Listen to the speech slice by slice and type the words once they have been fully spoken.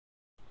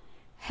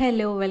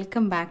Hello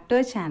welcome back to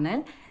channel.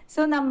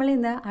 So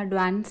നമ്മളിന്ന്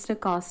advanced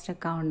cost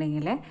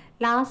അക്കൗണ്ടിങ്ങിലെ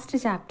last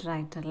chapter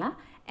ആയിട്ടുള്ള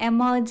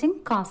emerging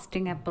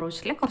costing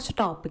അപ്രോച്ചിലെ കുറച്ച്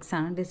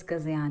ടോപ്പിക്സാണ്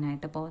discuss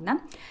ചെയ്യാനായിട്ട്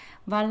പോകുന്നത്.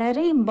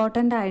 വളരെ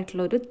ഇമ്പോർട്ടൻ്റ്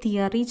ആയിട്ടുള്ളൊരു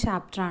തിയറി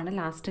ചാപ്റ്ററാണ്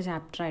ലാസ്റ്റ്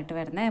ചാപ്റ്ററായിട്ട്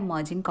വരുന്ന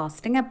emerging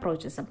costing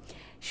approaches.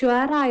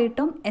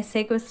 ഷുവറായിട്ടും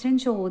SA question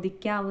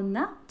ചോദിക്കാവുന്ന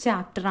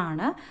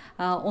ചാപ്റ്ററാണ്.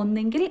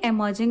 ഒന്നെങ്കിൽ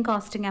എമർജിങ്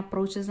കോസ്റ്റിംഗ്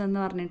അപ്രോച്ചസ് എന്ന്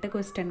പറഞ്ഞിട്ട്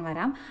ക്വസ്റ്റ്യൻ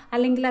വരാം,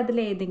 അല്ലെങ്കിൽ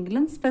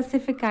അതിലേതെങ്കിലും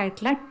സ്പെസിഫിക്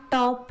ആയിട്ടുള്ള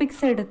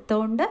ടോപ്പിക്സ്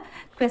എടുത്തുകൊണ്ട്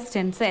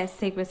ക്വസ്റ്റ്യൻസ്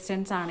എസ്എ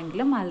ക്വസ്റ്റ്യൻസ്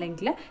ആണെങ്കിലും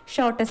അല്ലെങ്കിൽ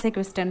ഷോർട്ട് എസ്എ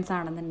ക്വസ്റ്റ്യൻസ്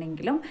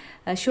ആണെന്നുണ്ടെങ്കിലും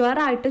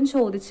ഷുവറായിട്ടും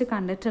ചോദിച്ച്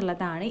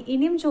കണ്ടിട്ടുള്ളതാണ്,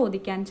 ഇനിയും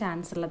ചോദിക്കാൻ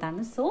ചാൻസ്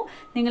ഉള്ളതാണ്. സോ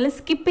നിങ്ങൾ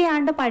സ്കിപ്പ്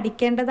ചെയ്യാണ്ട്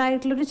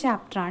പഠിക്കേണ്ടതായിട്ടുള്ളൊരു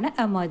ചാപ്റ്ററാണ്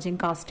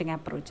എമർജിങ് കോസ്റ്റിംഗ്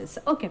അപ്രോച്ചസ്.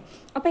 ഓക്കെ,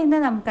 അപ്പോൾ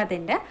ഇന്ന്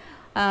നമുക്കതിൻ്റെ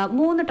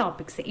 3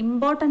 ടോപ്പിക്സ്,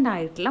 ഇമ്പോർട്ടൻ്റ്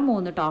ആയിട്ടുള്ള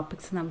 3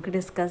 ടോപ്പിക്സ് നമുക്ക്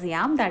ഡിസ്കസ്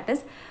ചെയ്യാം. That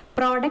is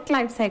product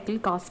life cycle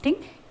costing,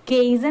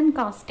 kaizen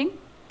costing,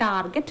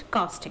 target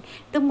costing.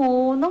 ഇത്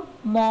 3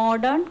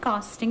 മോഡേൺ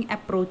കോസ്റ്റിംഗ്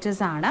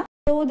അപ്രോച്ചസ് ആണ്.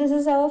 So this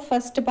is our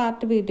first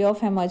part video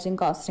of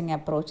emerging costing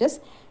approaches.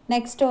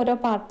 Next ഓരോ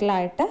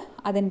പാർട്ടിലായിട്ട്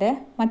അതിൻ്റെ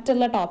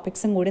മറ്റുള്ള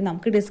ടോപ്പിക്സും കൂടി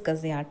നമുക്ക്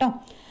ഡിസ്കസ് ചെയ്യാം കേട്ടോ.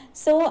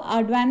 So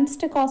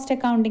advanced cost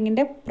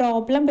അക്കൗണ്ടിങ്ങിൻ്റെ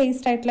problem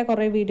based ആയിട്ടുള്ള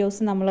കുറേ വീഡിയോസ്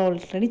നമ്മൾ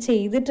ഓൾറെഡി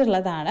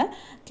ചെയ്തിട്ടുള്ളതാണ്.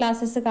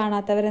 ക്ലാസ്സസ്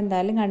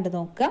കാണാത്തവരെന്തായാലും കണ്ടു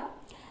നോക്കുക.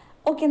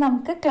 ഓക്കെ,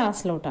 നമുക്ക്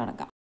ക്ലാസ്സിലോട്ട്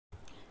നടക്കാം.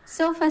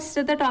 സോ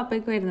ഫസ്റ്റത്തെ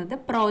ടോപ്പിക് വരുന്നത്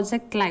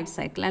പ്രോജക്റ്റ് ലൈഫ്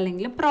സൈക്കിൾ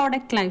അല്ലെങ്കിൽ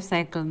പ്രോഡക്റ്റ് ലൈഫ്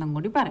സൈക്കിൾ എന്നും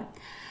കൂടി പറയും.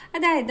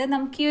 അതായത്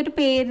നമുക്ക് ഈ ഒരു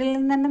പേരിൽ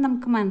നിന്ന് തന്നെ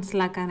നമുക്ക്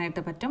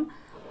മനസ്സിലാക്കാനായിട്ട് പറ്റും,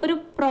 ഒരു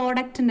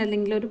പ്രോഡക്റ്റിൻ്റെ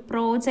അല്ലെങ്കിൽ ഒരു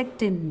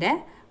പ്രോജക്റ്റിൻ്റെ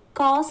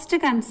കോസ്റ്റ്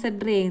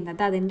കൺസിഡർ ചെയ്യുന്നത്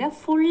അതിൻ്റെ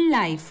ഫുൾ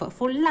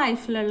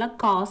ലൈഫിലുള്ള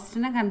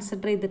കോസ്റ്റിനെ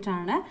കൺസിഡർ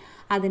ചെയ്തിട്ടാണ്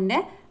അതിൻ്റെ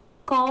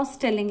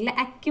കോസ്റ്റ് അല്ലെങ്കിൽ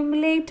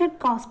അക്യുമുലേറ്റഡ്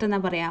കോസ്റ്റ് എന്ന്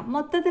പറയാം,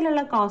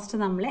 മൊത്തത്തിലുള്ള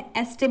കോസ്റ്റ് നമ്മൾ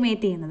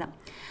എസ്റ്റിമേറ്റ് ചെയ്യുന്നത്.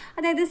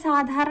 അതായത്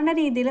സാധാരണ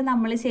രീതിയിൽ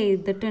നമ്മൾ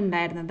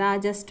ചെയ്തിട്ടുണ്ടായിരുന്നത്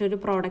ജസ്റ്റ് ഒരു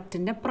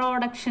പ്രോഡക്റ്റിൻ്റെ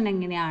പ്രൊഡക്ഷൻ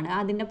എങ്ങനെയാണ്,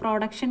 അതിൻ്റെ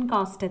പ്രൊഡക്ഷൻ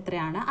കോസ്റ്റ്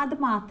എത്രയാണ്, അത്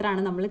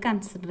മാത്രമാണ് നമ്മൾ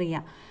കൺസിഡർ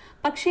ചെയ്യുക.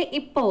 പക്ഷേ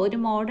ഇപ്പോൾ ഒരു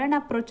മോഡേൺ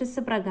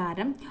അപ്രോച്ചസ്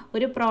പ്രകാരം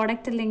ഒരു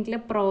പ്രോഡക്റ്റ് അല്ലെങ്കിൽ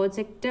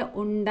പ്രോജക്റ്റ്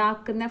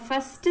ഉണ്ടാക്കുന്ന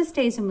ഫസ്റ്റ്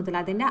സ്റ്റേജ് മുതൽ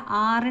അതിൻ്റെ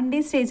R&D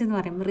സ്റ്റേജ് എന്ന്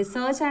പറയും,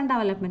 റിസർച്ച് ആൻഡ്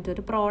ഡെവലപ്മെൻറ്റ്.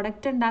 ഒരു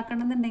പ്രോഡക്റ്റ്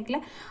ഉണ്ടാക്കണമെന്നുണ്ടെങ്കിൽ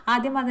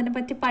ആദ്യം അതിനെ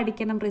പറ്റി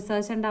പഠിക്കണം,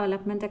 റിസർച്ച് ആൻഡ്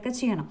ഡെവലപ്മെൻറ്റ് ഒക്കെ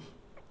ചെയ്യണം.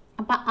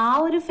 അപ്പം ആ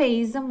ഒരു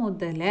ഫേസ്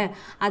മുതൽ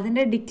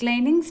അതിൻ്റെ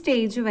ഡിക്ലൈനിങ്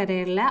സ്റ്റേജ്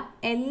വരെയുള്ള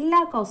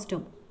എല്ലാ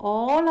കോസ്റ്റും,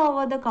 ഓൾ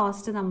ഓവർ ദ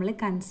കോസ്റ്റ് നമ്മൾ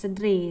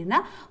കൺസിഡർ ചെയ്യുന്ന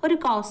ഒരു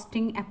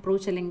കോസ്റ്റിംഗ്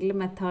അപ്രോച്ച് അല്ലെങ്കിൽ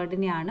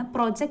മെത്തേഡിനെയാണ്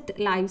പ്രോജക്റ്റ്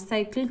ലൈഫ്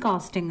സൈക്കിൾ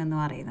കോസ്റ്റിംഗ് എന്ന്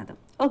പറയുന്നത്.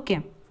 ഓക്കെ,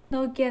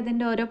 നോക്കി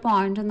അതിൻ്റെ ഓരോ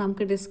പോയിന്റും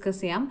നമുക്ക് ഡിസ്കസ്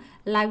ചെയ്യാം.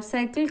 Life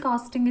cycle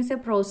costing is A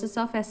process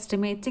of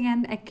estimating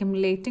and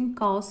accumulating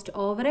cost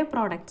over A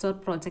products or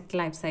project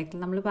life cycle.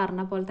 നമ്മൾ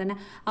പറഞ്ഞ പോലെ തന്നെ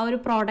ആ ഒരു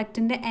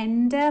പ്രോഡക്റ്റിൻ്റെ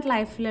എൻറ്റയർ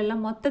ലൈഫിലുള്ള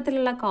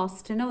മൊത്തത്തിലുള്ള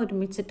കോസ്റ്റിനെ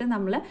ഒരുമിച്ചിട്ട്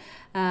നമ്മൾ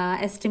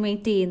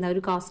എസ്റ്റിമേറ്റ് ചെയ്യുന്ന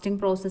ഒരു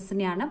costing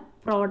പ്രോസസ്സിനെയാണ്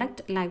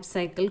product life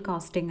cycle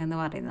costing എന്ന്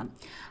പറയുന്നത്.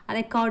 അത്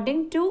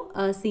അക്കോർഡിംഗ് ടു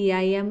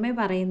CIMA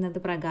പറയുന്നത്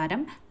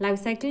പ്രകാരം life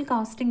cycle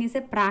costing is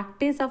A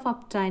practice of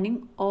obtaining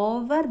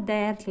over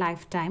their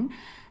life time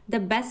the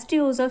best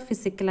use of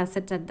physical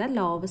asset at the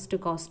lowest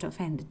cost of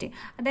entity.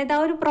 അതായത്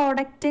ആ ഒരു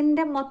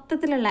പ്രോഡക്റ്റിൻ്റെ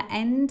മൊത്തത്തിലുള്ള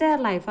എൻറ്റയർ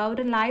ലൈഫ്, ആ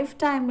ഒരു ലൈഫ്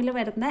ടൈമിൽ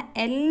വരുന്ന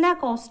എല്ലാ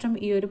കോസ്റ്റും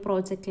ഈ ഒരു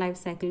പ്രോജക്റ്റ് ലൈഫ്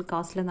സൈക്കിൾ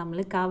കോസ്റ്റിൽ നമ്മൾ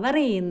കവർ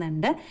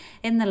ചെയ്യുന്നുണ്ട്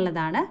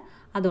എന്നുള്ളതാണ്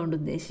അതുകൊണ്ട്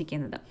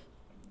ഉദ്ദേശിക്കുന്നത്.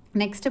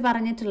 നെക്സ്റ്റ്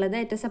പറഞ്ഞിട്ടുള്ളത്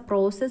it is A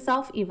process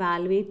of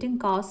evaluating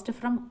cost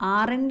from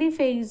R&D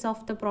face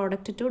of the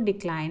product to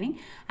declining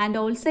and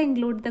also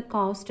include the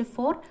cost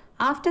for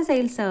after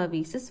sale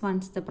services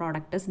once the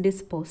product is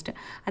disposed.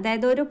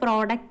 അതായത് ഒരു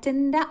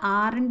പ്രോഡക്റ്റിൻ്റെ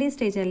R&D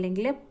stage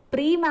അല്ലെങ്കിൽ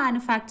pre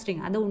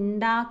manufacturing, അത്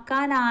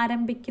ഉണ്ടാക്കാൻ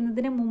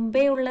ആരംഭിക്കുന്നതിന്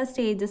മുമ്പേ ഉള്ള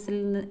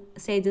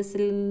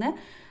സ്റ്റേജസിൽ നിന്ന്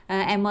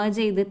എമർജ്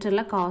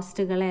ചെയ്തിട്ടുള്ള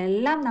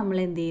കോസ്റ്റുകളെല്ലാം നമ്മൾ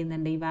എന്ത്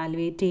ചെയ്യുന്നുണ്ട്,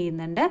 ഇവാലുവേറ്റ്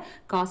ചെയ്യുന്നുണ്ട്,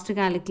 കോസ്റ്റ്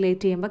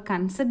കാൽക്കുലേറ്റ് ചെയ്യുമ്പോൾ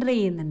കൺസിഡർ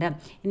ചെയ്യുന്നുണ്ട്.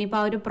 ഇനിയിപ്പോൾ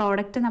ആ ഒരു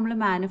പ്രോഡക്റ്റ് നമ്മൾ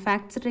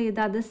മാനുഫാക്ചർ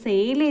ചെയ്ത് അത്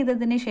സെയിൽ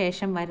ചെയ്തതിന്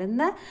ശേഷം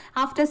വരുന്ന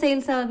ആഫ്റ്റർ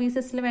സെയിൽ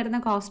സർവീസസിൽ വരുന്ന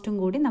കോസ്റ്റും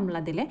കൂടി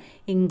നമ്മളതിൽ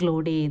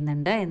ഇൻക്ലൂഡ്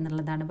ചെയ്യുന്നുണ്ട്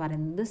എന്നുള്ളതാണ്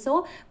പറയുന്നത്. സോ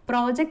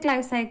പ്രോജക്റ്റ്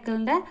ലൈഫ്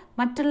സൈക്കിളിൻ്റെ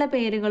മറ്റുള്ള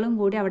പേരുകളും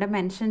കൂടി അവിടെ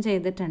മെൻഷൻ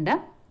ചെയ്തിട്ടുണ്ട്.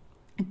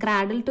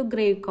 Cradle to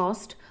grave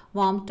cost,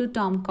 warm to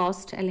Tom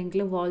cost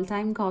അല്ലെങ്കിൽ വോൾ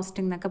ടൈം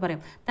കോസ്റ്റിംഗ് എന്നൊക്കെ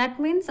പറയും.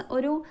 ദാറ്റ് മീൻസ്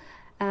ഒരു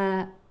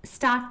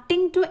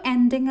സ്റ്റാർട്ടിങ് ടു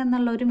എൻഡിങ്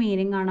എന്നുള്ള ഒരു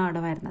മീനിങ് ആണ്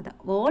അവിടെ വരുന്നത്.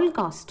 ഓൾ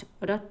കോസ്റ്റ്,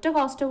 ഒരൊറ്റ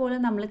കോസ്റ്റ് പോലും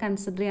നമ്മൾ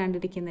കൺസിഡർ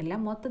ചെയ്യാണ്ടിരിക്കുന്നില്ല,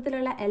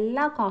 മൊത്തത്തിലുള്ള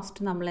എല്ലാ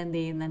കോസ്റ്റും നമ്മൾ എന്ത്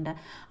ചെയ്യുന്നുണ്ട്,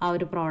 ആ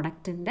ഒരു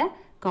പ്രോഡക്റ്റിൻ്റെ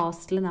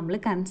കോസ്റ്റിൽ നമ്മൾ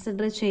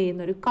കൺസിഡർ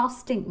ചെയ്യുന്ന ഒരു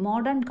കോസ്റ്റിംഗ്,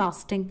 മോഡേൺ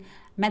കോസ്റ്റിംഗ്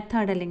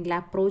മെത്തേഡ് അല്ലെങ്കിൽ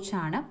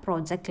അപ്രോച്ചാണ്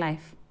പ്രോജക്റ്റ്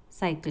ലൈഫ്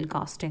സൈക്കിൾ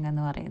കോസ്റ്റിംഗ്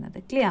എന്ന് പറയുന്നത്.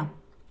 ക്ലിയർ?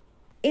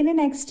 ഇനി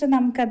നെക്സ്റ്റ്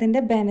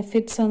നമുക്കതിൻ്റെ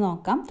ബെനിഫിറ്റ്സ്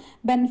നോക്കാം.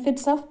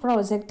 Benefits of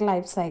project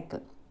life cycle.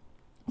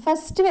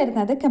 First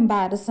വരുന്നത്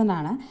കമ്പാരിസൺ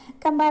ആണ്.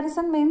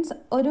 കമ്പാരിസൺ മീൻസ്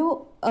ഒരു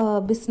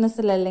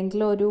ബിസിനസ്സിൽ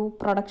അല്ലെങ്കിൽ ഒരു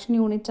പ്രൊഡക്ഷൻ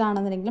യൂണിറ്റ്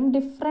ആണെന്നുണ്ടെങ്കിലും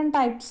ഡിഫറെൻറ്റ്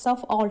ടൈപ്സ്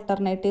ഓഫ്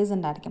ഓൾട്ടർനേറ്റീവ്സ്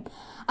ഉണ്ടായിരിക്കും.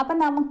 അപ്പം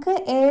നമുക്ക്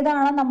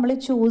ഏതാണ് നമ്മൾ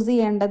ചൂസ്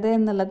ചെയ്യേണ്ടത്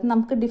എന്നുള്ളത്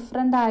നമുക്ക്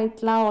ഡിഫറെൻ്റ്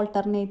ആയിട്ടുള്ള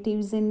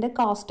ഓൾട്ടർനേറ്റീവ്സിൻ്റെ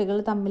കോസ്റ്റുകൾ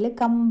തമ്മിൽ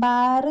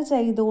കമ്പയർ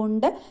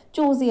ചെയ്തുകൊണ്ട്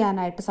ചൂസ്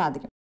ചെയ്യാനായിട്ട്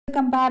സാധിക്കും.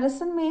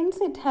 Comparison means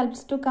it helps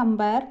to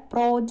compare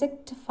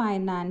project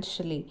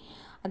financially.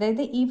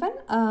 അതായത് even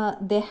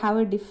they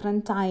have A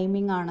different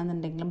timing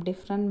ആണെന്നുണ്ടെങ്കിലും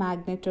different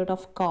magnitude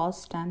of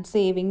cost and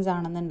savings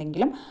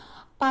ആണെന്നുണ്ടെങ്കിലും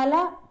പല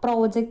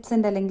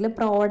പ്രോജക്ട്സിൻ്റെ അല്ലെങ്കിൽ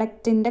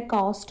പ്രോഡക്റ്റിൻ്റെ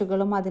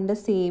കോസ്റ്റുകളും അതിൻ്റെ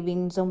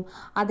സേവിങ്സും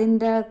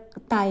അതിൻ്റെ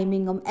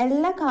ടൈമിങ്ങും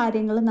എല്ലാ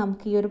കാര്യങ്ങളും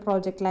നമുക്ക് ഈ ഒരു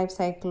പ്രോജക്റ്റ് ലൈഫ്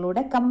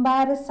സൈക്കിളിലൂടെ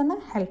കമ്പാരിസണ്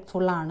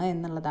ഹെൽപ്ഫുള്ളാണ്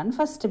എന്നുള്ളതാണ്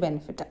ഫസ്റ്റ്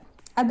ബെനിഫിറ്റ്.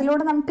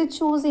 അതിലൂടെ നമുക്ക്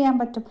ചൂസ് ചെയ്യാൻ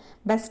പറ്റും,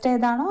 ബെസ്റ്റ്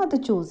ഏതാണോ അത്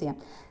ചൂസ് ചെയ്യാം.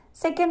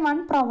 Second one,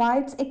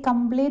 provides A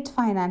complete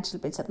financial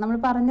picture. നമ്മൾ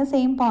പറഞ്ഞ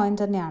സെയിം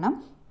പോയിന്റ് തന്നെയാണ്.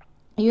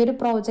 ഈ ഒരു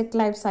project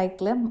life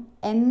cycle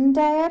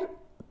entire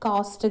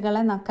കോസ്റ്റുകളെ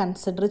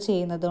consider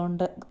ചെയ്യുന്നത്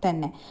കൊണ്ട്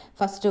തന്നെ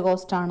ഫസ്റ്റ്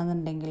കോസ്റ്റ്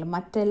ആണെന്നുണ്ടെങ്കിലും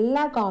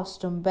മറ്റെല്ലാ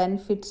കോസ്റ്റും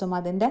ബെനിഫിറ്റ്സും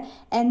അതിൻ്റെ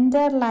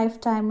എൻറ്റയർ ലൈഫ്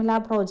ടൈമിൽ ആ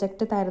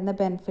പ്രോജക്റ്റ് തരുന്ന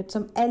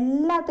ബെനിഫിറ്റ്സും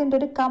എല്ലാത്തിൻ്റെ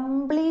ഒരു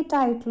കംപ്ലീറ്റ്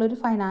ആയിട്ടുള്ളൊരു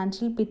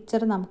ഫൈനാൻഷ്യൽ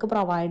പിക്ചർ നമുക്ക്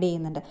പ്രൊവൈഡ്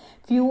ചെയ്യുന്നുണ്ട്.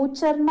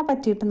 ഫ്യൂച്ചറിനെ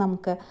പറ്റിയിട്ട്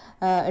നമുക്ക്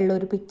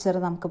ഉള്ളൊരു പിക്ചർ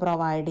നമുക്ക്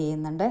പ്രൊവൈഡ്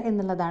ചെയ്യുന്നുണ്ട്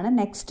എന്നുള്ളതാണ്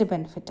നെക്സ്റ്റ്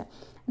ബെനിഫിറ്റ്.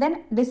 ദെൻ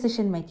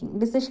ഡിസിഷൻ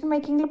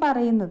മേക്കിങ്ങിൽ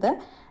പറയുന്നത്,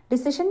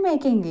 ഡിസിഷൻ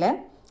മേക്കിങ്ങിൽ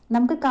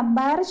നമുക്ക്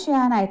കമ്പയർ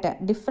ചെയ്യാനായിട്ട്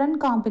ഡിഫറെൻറ്റ്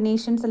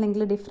കോമ്പിനേഷൻസ്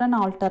അല്ലെങ്കിൽ ഡിഫറെൻറ്റ്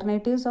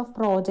ഓൾട്ടർനേറ്റീവ്സ് ഓഫ്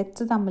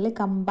പ്രോജക്ട്സ് തമ്മിൽ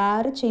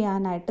കമ്പയർ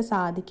ചെയ്യാനായിട്ട്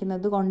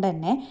സാധിക്കുന്നത് കൊണ്ട്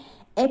തന്നെ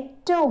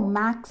ഏറ്റവും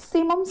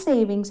മാക്സിമം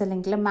സേവിങ്സ്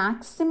അല്ലെങ്കിൽ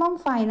മാക്സിമം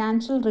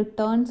ഫൈനാൻഷ്യൽ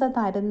റിട്ടേൺസ്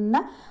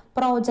തരുന്ന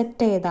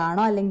പ്രോജക്റ്റ്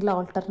ഏതാണോ അല്ലെങ്കിൽ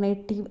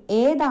ഓൾട്ടർനേറ്റീവ്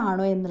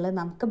ഏതാണോ എന്നുള്ളത്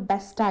നമുക്ക്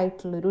ബെസ്റ്റ്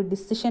ആയിട്ടുള്ളൊരു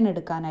ഡിസിഷൻ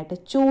എടുക്കാനായിട്ട്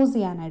ചൂസ്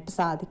ചെയ്യാനായിട്ട്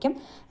സാധിക്കും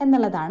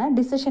എന്നുള്ളതാണ്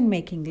ഡിസിഷൻ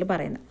മേക്കിങ്ങിൽ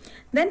പറയുന്നത്.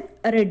 ദെൻ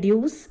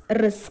റെഡ്യൂസ്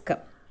റിസ്ക്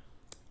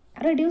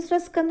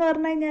എന്ന്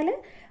പറഞ്ഞു കഴിഞ്ഞാൽ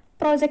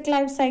പ്രോജക്റ്റ്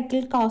ലൈഫ് സൈക്കിൾ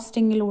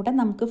കോസ്റ്റിങ്ങിലൂടെ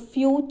നമുക്ക്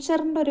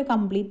ഫ്യൂച്ചറിൻ്റെ ഒരു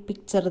കംപ്ലീറ്റ്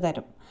പിക്ചർ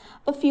തരും.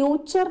 അപ്പോൾ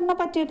ഫ്യൂച്ചറിനെ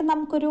പറ്റിയിട്ട്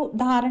നമുക്കൊരു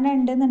ധാരണ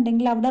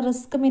ഉണ്ടെന്നുണ്ടെങ്കിൽ അവിടെ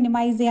റിസ്ക്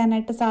മിനിമൈസ്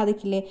ചെയ്യാനായിട്ട്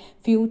സാധിക്കില്ലേ?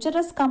 ഫ്യൂച്ചർ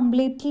ഇസ്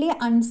കംപ്ലീറ്റ്ലി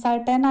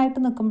അൺസർട്ടൻ ആയിട്ട്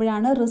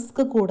നിൽക്കുമ്പോഴാണ്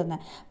റിസ്ക് കൂടുന്നത്.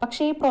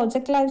 പക്ഷേ ഈ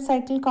project life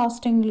cycle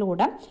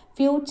കോസ്റ്റിങ്ങിലൂടെ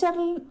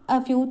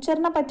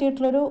ഫ്യൂച്ചറിനെ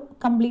പറ്റിയിട്ടുള്ളൊരു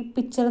complete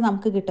picture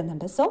നമുക്ക്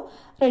കിട്ടുന്നുണ്ട്. So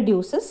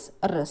reduces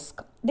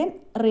risk. Then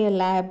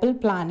reliable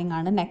planning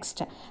ആണ്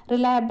നെക്സ്റ്റ്.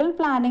 റിലയബിൾ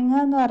പ്ലാനിങ്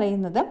എന്ന്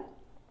പറയുന്നത്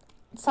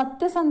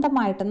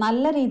സത്യസന്ധമായിട്ട്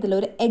നല്ല രീതിയിൽ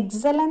ഒരു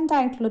എക്സലൻ്റ്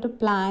ആയിട്ടുള്ളൊരു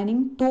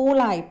planning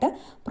ടൂളായിട്ട്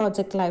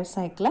project life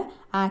cycle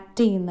act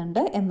ചെയ്യുന്നുണ്ട്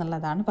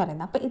എന്നുള്ളതാണ്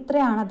പറയുന്നത്. അപ്പോൾ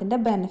ഇത്രയാണ് അതിൻ്റെ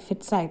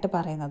ബെനിഫിറ്റ്സ് ആയിട്ട്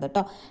പറയുന്നത്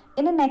കേട്ടോ.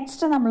 ഇനി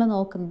നെക്സ്റ്റ് നമ്മൾ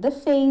നോക്കുന്നത്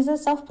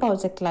faces of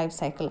project life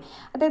cycle,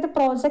 അതായത്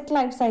പ്രോജക്റ്റ്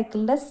ലൈഫ്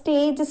സൈക്കിളിൻ്റെ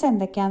സ്റ്റേജസ്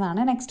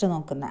എന്തൊക്കെയാണെന്നാണ് നെക്സ്റ്റ്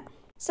നോക്കുന്നത്.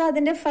 സോ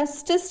അതിൻ്റെ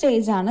ഫസ്റ്റ്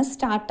സ്റ്റേജാണ്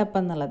സ്റ്റാർട്ടപ്പ്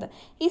എന്നുള്ളത്.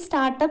 ഈ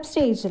സ്റ്റാർട്ടപ്പ്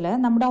സ്റ്റേജിൽ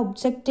നമ്മുടെ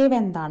ഒബ്ജക്റ്റീവ്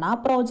എന്താണ്, ആ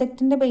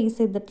പ്രോജക്റ്റിൻ്റെ ബേസ്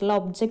ചെയ്തിട്ടുള്ള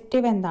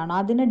ഒബ്ജക്റ്റീവ് എന്താണോ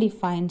അതിനെ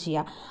ഡിഫൈൻ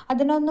ചെയ്യുക.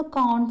 അതിനൊന്ന്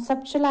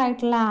കോൺസെപ്ച്വൽ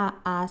ആയിട്ടുള്ള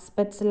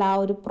ആസ്പെക്ട്സിൽ ആ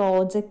ഒരു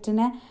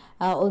പ്രോജക്റ്റിനെ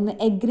ഒന്ന്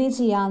എഗ്രി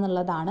ചെയ്യുക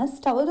എന്നുള്ളതാണ്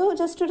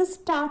ജസ്റ്റ് ഒരു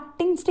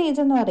സ്റ്റാർട്ടിങ് സ്റ്റേജ്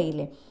എന്ന്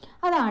പറയില്ലേ,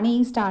 അതാണ് ഈ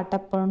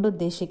സ്റ്റാർട്ടപ്പ് കൊണ്ട്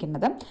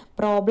ഉദ്ദേശിക്കുന്നത്.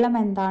 പ്രോബ്ലം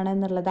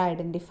എന്താണെന്നുള്ളത്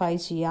ഐഡൻറ്റിഫൈ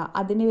ചെയ്യുക,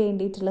 അതിന്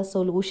വേണ്ടിയിട്ടുള്ള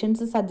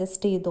സൊല്യൂഷൻസ്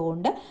സജസ്റ്റ്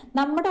ചെയ്തുകൊണ്ട്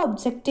നമ്മുടെ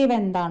ഒബ്ജക്റ്റീവ്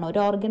എന്താണോ,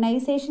 ഒരു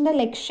ഓർഗനൈസേഷൻ്റെ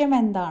ലക്ഷ്യം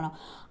എന്താണോ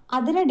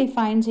അതിനെ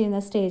ഡിഫൈൻ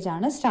ചെയ്യുന്ന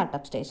സ്റ്റേജാണ്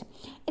സ്റ്റാർട്ടപ്പ് സ്റ്റേജ്.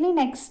 ഇനി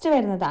നെക്സ്റ്റ്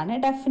വരുന്നതാണ്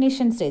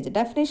ഡെഫിനിഷൻ സ്റ്റേജ്.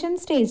 ഡെഫിനിഷൻ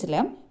സ്റ്റേജിൽ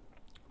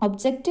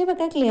ഒബ്ജക്റ്റീവ്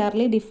ഒക്കെ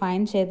ക്ലിയർലി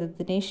ഡിഫൈൻ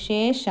ചെയ്തതിന്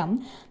ശേഷം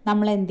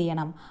നമ്മൾ എന്ത്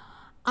ചെയ്യണം,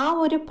 ആ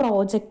ഒരു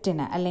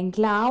പ്രോജക്റ്റിന്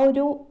അല്ലെങ്കിൽ ആ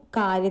ഒരു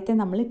കാര്യത്തെ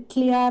നമ്മൾ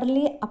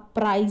ക്ലിയർലി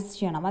അപ്രൈസ്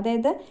ചെയ്യണം,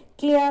 അതായത്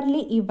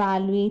ക്ലിയർലി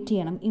ഇവാലുവേറ്റ്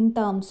ചെയ്യണം in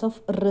terms of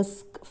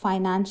risk,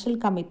 financial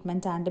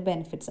commitment and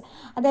benefits.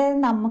 അതായത്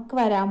നമുക്ക്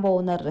വരാൻ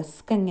പോകുന്ന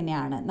റിസ്ക്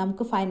എങ്ങനെയാണ്,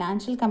 നമുക്ക്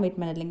ഫൈനാൻഷ്യൽ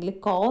കമ്മിറ്റ്മെൻറ്റ് അല്ലെങ്കിൽ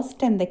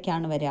കോസ്റ്റ്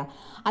എന്തൊക്കെയാണ് വരിക,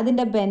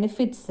 അതിൻ്റെ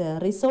ബെനിഫിറ്റ്സ്,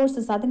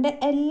 റിസോഴ്സസ്, അതിൻ്റെ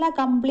എല്ലാ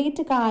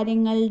കംപ്ലീറ്റ്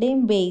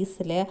കാര്യങ്ങളുടെയും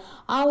ബേസിൽ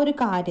ആ ഒരു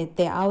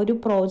കാര്യത്തെ, ആ ഒരു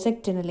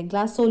പ്രോജക്റ്റിന് അല്ലെങ്കിൽ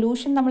ആ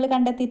സൊല്യൂഷൻ നമ്മൾ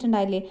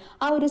കണ്ടെത്തിയിട്ടുണ്ടായില്ലേ,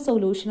 ആ ഒരു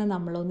സൊല്യൂഷനെ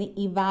നമ്മളൊന്ന്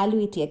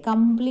ഇവാലുവേറ്റ് ചെയ്യുക,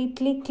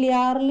 കംപ്ലീറ്റ്ലി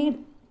ക്ലിയർലി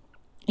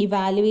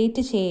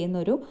ഇവാലുവേറ്റ്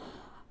ചെയ്യുന്നൊരു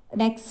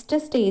നെക്സ്റ്റ്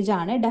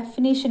സ്റ്റേജാണ്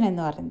ഡെഫിനേഷൻ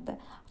എന്ന് പറയുന്നത്.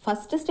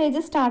 ഫസ്റ്റ്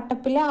സ്റ്റേജ്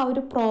സ്റ്റാർട്ടപ്പിൽ ആ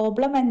ഒരു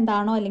പ്രോബ്ലം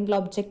എന്താണോ അല്ലെങ്കിൽ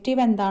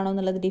ഒബ്ജക്റ്റീവ് എന്താണോ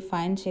എന്നുള്ളത്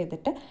ഡിഫൈൻ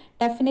ചെയ്തിട്ട്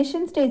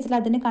ഡെഫിനേഷൻ സ്റ്റേജിൽ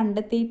അതിന്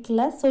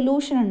കണ്ടെത്തിയിട്ടുള്ള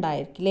സൊല്യൂഷൻ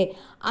ഉണ്ടായിരിക്കില്ലേ,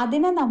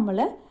 അതിനെ നമ്മൾ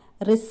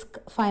റിസ്ക്,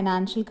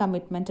 ഫൈനാൻഷ്യൽ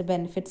കമ്മിറ്റ്മെൻറ്റ്,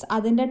 ബെനിഫിറ്റ്സ്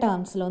അതിൻ്റെ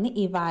ടേംസിലൊന്ന്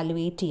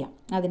ഇവാലുവേറ്റ് ചെയ്യാം,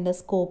 അതിൻ്റെ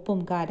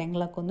സ്കോപ്പും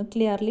കാര്യങ്ങളൊക്കെ ഒന്ന്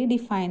ക്ലിയർലി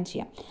ഡിഫൈൻ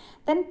ചെയ്യാം.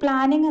 ദെൻ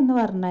പ്ലാനിങ് എന്ന്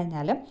പറഞ്ഞു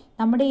കഴിഞ്ഞാൽ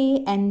നമ്മുടെ ഈ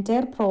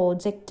എൻറ്റയർ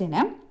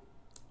പ്രോജക്റ്റിന്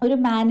ഒരു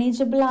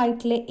മാനേജബിൾ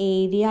ആയിട്ടുള്ള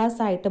ഏരിയാസ്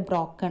ആയിട്ട്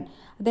ബ്രോക്കൺ,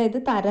 അതായത്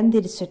തരം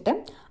തിരിച്ചിട്ട്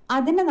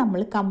അതിനെ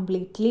നമ്മൾ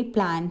കംപ്ലീറ്റ്ലി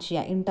പ്ലാൻ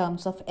ചെയ്യുക ഇൻ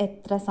ടേംസ് ഓഫ്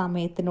എത്ര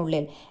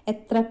സമയത്തിനുള്ളിൽ,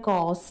 എത്ര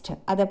കോസ്റ്റ്,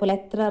 അതേപോലെ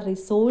എത്ര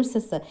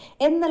റിസോഴ്സസ്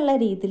എന്നുള്ള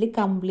രീതിയിൽ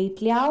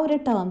കംപ്ലീറ്റ്ലി ആ ഒരു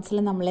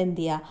ടേംസിൽ നമ്മൾ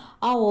എന്ത് ചെയ്യുക,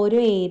 ആ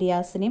ഓരോ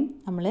ഏരിയാസിനെയും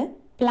നമ്മൾ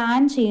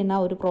പ്ലാൻ ചെയ്യുന്ന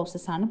ഒരു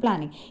പ്രോസസ്സാണ്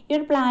പ്ലാനിങ്. ഈ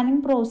ഒരു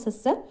പ്ലാനിങ്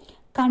പ്രോസസ്സ്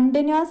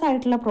കണ്ടിന്യൂസ്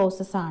ആയിട്ടുള്ള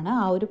പ്രോസസ്സാണ്.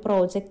 ആ ഒരു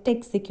പ്രോജക്റ്റ്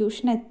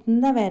എക്സിക്യൂഷൻ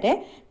എത്തുന്ന വരെ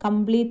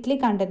കംപ്ലീറ്റ്ലി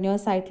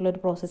കണ്ടിന്യൂസ് ആയിട്ടുള്ള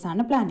ഒരു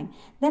പ്രോസസ്സാണ് പ്ലാനിങ്.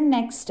 ദെൻ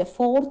നെക്സ്റ്റ്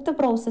ഫോർത്ത്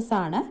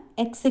പ്രോസസ്സാണ്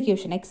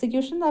എക്സിക്യൂഷൻ.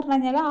 എക്സിക്യൂഷൻ എന്ന് പറഞ്ഞു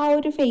കഴിഞ്ഞാൽ ആ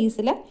ഒരു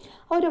ഫേസിൽ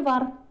ഒരു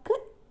വർക്ക്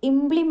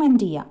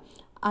ഇംപ്ലിമെൻറ്റ് ചെയ്യുക,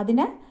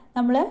 അതിനെ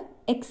നമ്മൾ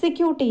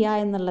എക്സിക്യൂട്ട് ചെയ്യുക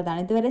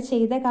എന്നുള്ളതാണ്. ഇതുവരെ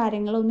ചെയ്ത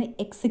കാര്യങ്ങളൊന്ന്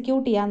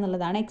എക്സിക്യൂട്ട് ചെയ്യുക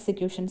എന്നുള്ളതാണ്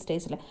എക്സിക്യൂഷൻ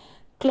സ്റ്റേജിൽ.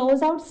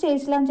 ക്ലോസ് ഔട്ട്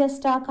സ്റ്റേജിലാണ്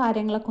ജസ്റ്റ് ആ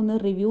കാര്യങ്ങളൊക്കെ ഒന്ന്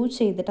റിവ്യൂ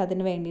ചെയ്തിട്ട്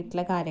അതിന്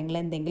വേണ്ടിയിട്ടുള്ള കാര്യങ്ങൾ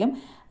എന്തെങ്കിലും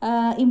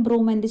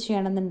ഇമ്പ്രൂവ്മെൻറ്റ്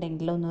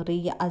ചെയ്യണമെന്നുണ്ടെങ്കിൽ, ഒന്ന് റീ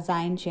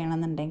അസൈൻ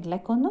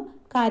ചെയ്യണമെന്നുണ്ടെങ്കിലൊക്കെ ഒന്ന്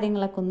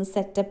കാര്യങ്ങളൊക്കെ ഒന്ന്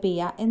സെറ്റപ്പ്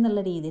ചെയ്യുക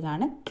എന്നുള്ള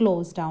രീതിയിലാണ്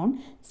ക്ലോസ് ഡൗൺ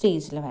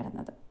സ്റ്റേജിൽ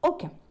വരുന്നത്.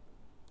 ഓക്കെ,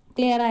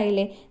 ക്ലിയർ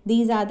ആയില്ലേ?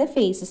 These are the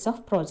faces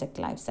of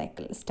project life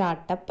cycle: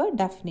 startup,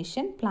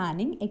 definition,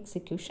 planning,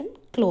 execution,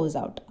 close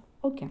out.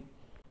 Okay,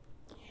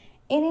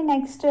 ഇനി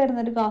നെക്സ്റ്റ്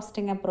വരുന്നൊരു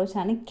കോസ്റ്റിംഗ്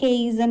അപ്രോച്ചാണ്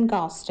കെയ്സൻ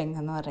കോസ്റ്റിംഗ്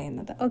എന്ന്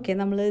പറയുന്നത്. ഓക്കെ,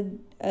 നമ്മൾ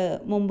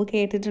മുമ്പ്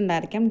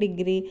കേട്ടിട്ടുണ്ടായിരിക്കാം,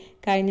 ഡിഗ്രി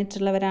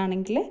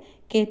കഴിഞ്ഞിട്ടുള്ളവരാണെങ്കിൽ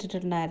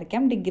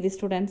കേട്ടിട്ടുണ്ടായിരിക്കാം, ഡിഗ്രി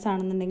സ്റ്റുഡൻസ്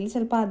ആണെന്നുണ്ടെങ്കിൽ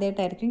ചിലപ്പോൾ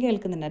ആദ്യമായിട്ടായിരിക്കും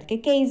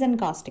കേൾക്കുന്നുണ്ടായിരിക്കും. കെയ്സൻ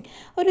കോസ്റ്റിംഗ്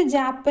ഒരു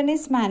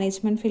ജാപ്പനീസ്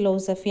മാനേജ്മെൻറ്റ്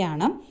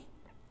ഫിലോസഫിയാണ്.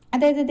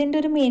 അതായത് ഇതിൻ്റെ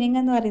ഒരു മീനിങ്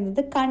എന്ന്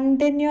പറയുന്നത്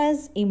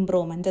കണ്ടിന്യൂസ്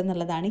ഇംപ്രൂവ്മെൻറ്റ്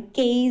എന്നുള്ളതാണ്.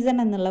 കെയ്സൻ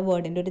എന്നുള്ള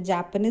വേർഡിൻ്റെ ഒരു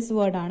ജാപ്പനീസ്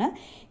വേർഡാണ്.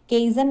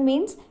 Kaizen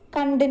means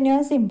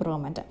continuous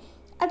improvement.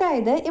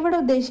 അതായത് ഇവിടെ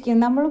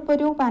ഉദ്ദേശിക്കുന്നത് നമ്മളിപ്പോൾ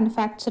ഒരു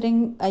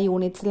മാനുഫാക്ചറിങ്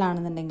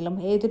യൂണിറ്റ്സിലാണെന്നുണ്ടെങ്കിലും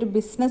ഏതൊരു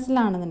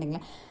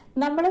ബിസിനസ്സിലാണെന്നുണ്ടെങ്കിലും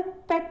നമ്മൾ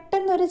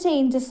പെട്ടെന്നൊരു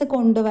ചേഞ്ചസ്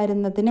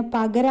കൊണ്ടുവരുന്നതിന്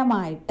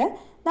പകരമായിട്ട്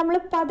നമ്മൾ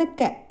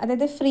പതുക്കെ,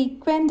 അതായത്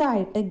ഫ്രീക്വൻ്റ്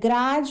ആയിട്ട്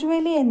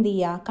ഗ്രാജുവലി എന്ത്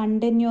ചെയ്യുക,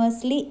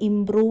 കണ്ടിന്യൂസ്ലി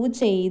ഇംപ്രൂവ്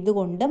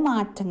ചെയ്തുകൊണ്ട്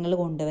മാറ്റങ്ങൾ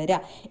കൊണ്ടുവരിക,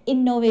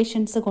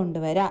 ഇന്നോവേഷൻസ്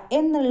കൊണ്ടുവരിക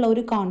എന്നുള്ള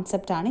ഒരു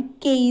കോൺസെപ്റ്റാണ്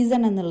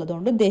കെയ്സൻ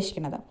എന്നുള്ളതുകൊണ്ട്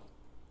ഉദ്ദേശിക്കുന്നത്.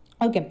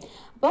 ഓക്കെ,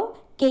 അപ്പോൾ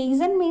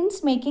kaizen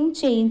means making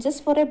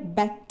changes four A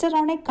better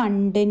on A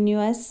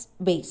continuous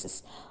basis.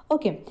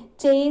 Okay,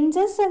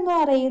 changes എന്ന്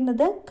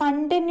പറയുന്നത്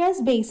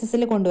കണ്ടിന്യൂസ്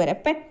ബേസിസിൽ കൊണ്ടുവരാം.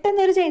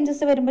 പെട്ടെന്നൊരു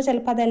ചേഞ്ചസ് വരുമ്പോൾ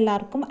ചിലപ്പോൾ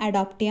അതെല്ലാവർക്കും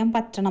അഡോപ്റ്റ് ചെയ്യാൻ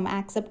പറ്റണം,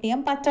 ആക്സെപ്റ്റ്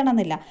ചെയ്യാൻ പറ്റണം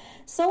എന്നില്ല.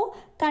 സോ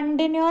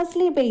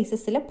കണ്ടിന്യൂസ്ലി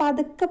ബേസിസിൽ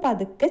പതുക്കെ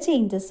പതുക്കെ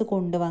ചേഞ്ചസ്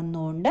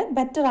കൊണ്ടുവന്നുകൊണ്ട്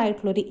ബെറ്റർ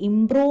ആയിട്ടുള്ളൊരു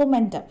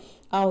ഇംപ്രൂവ്മെൻറ്റ്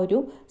ആ ഒരു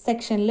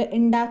സെക്ഷനിൽ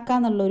ഉണ്ടാക്കുക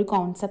എന്നുള്ളൊരു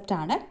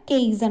കോൺസെപ്റ്റാണ്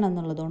കെയ്സൺ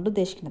എന്നുള്ളതുകൊണ്ട്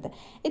ഉദ്ദേശിക്കുന്നത്.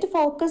 It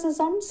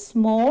focuses on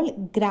small,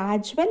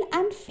 gradual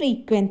and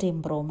frequent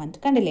improvement.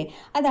 കണ്ടില്ലേ,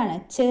 അതാണ്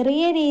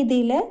ചെറിയ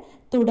രീതിയിൽ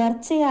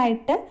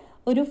തുടർച്ചയായിട്ട്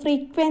ഒരു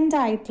ഫ്രീക്വൻ്റ്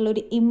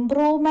ആയിട്ടുള്ളൊരു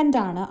ഇംപ്രൂവ്മെൻ്റ്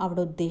ആണ്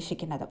അവിടെ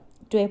ഉദ്ദേശിക്കുന്നത്.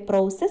 To A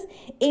process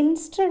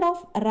instead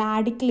of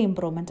radical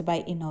improvement by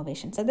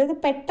innovations. അതായത്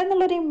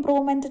പെട്ടെന്നുള്ളൊരു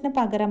ഇംപ്രൂവ്മെൻറ്റിന്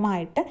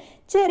പകരമായിട്ട്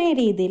ചെറിയ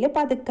രീതിയിൽ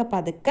പതുക്കെ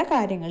പതുക്കെ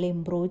കാര്യങ്ങൾ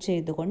ഇംപ്രൂവ്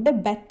ചെയ്തുകൊണ്ട്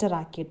ബെറ്റർ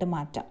ആക്കിയിട്ട്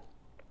മാറ്റാം.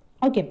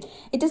 Okay,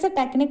 it is a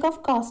technique of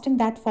costing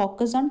that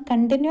focus on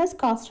continuous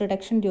cost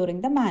reduction during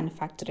the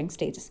manufacturing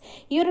stages.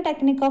 ഈ ഒരു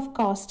ടെക്നിക് ഓഫ്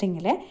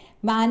കോസ്റ്റിങ്ങിൽ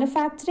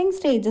മാനുഫാക്ചറിങ്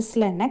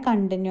സ്റ്റേജസിൽ തന്നെ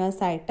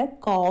കണ്ടിന്യൂസ് ആയിട്ട്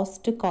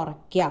കോസ്റ്റ്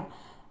കുറയ്ക്കുക.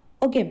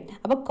 ഓക്കെ,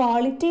 അപ്പോൾ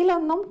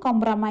ക്വാളിറ്റിയിലൊന്നും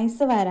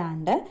കോംപ്രമൈസ്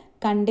വരാണ്ട്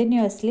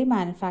കണ്ടിന്യൂസ്ലി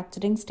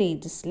മാനുഫാക്ചറിങ്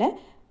സ്റ്റേജസിൽ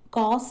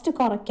കോസ്റ്റ്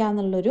കുറയ്ക്കുക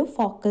എന്നുള്ളൊരു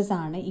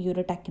ഫോക്കസാണ് ഈ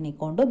ഒരു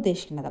ടെക്നിക്ക് കൊണ്ട്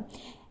ഉദ്ദേശിക്കുന്നത്.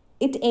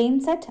 It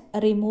aims at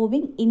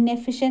removing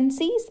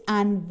inefficiencies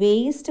and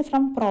waste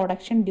from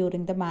production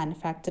during the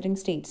manufacturing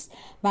stages.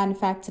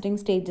 Manufacturing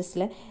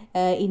stagesൽ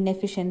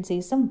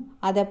ഇന്നെഫിഷ്യൻസീസും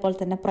അതേപോലെ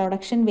തന്നെ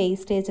പ്രൊഡക്ഷൻ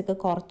വേസ്റ്റേജ് ഒക്കെ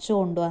കുറച്ച്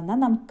കൊണ്ടുവന്നാൽ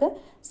നമുക്ക്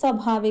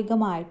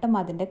സ്വാഭാവികമായിട്ടും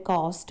അതിൻ്റെ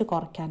കോസ്റ്റ്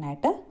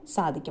കുറയ്ക്കാനായിട്ട്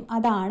സാധിക്കും.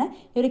 അതാണ്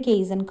ഈ ഒരു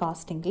കെയ്സൻ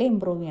കോസ്റ്റിങ്ങിൽ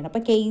ഇമ്പ്രൂവ് ചെയ്യണം.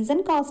 അപ്പോൾ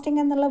കെയ്സൻ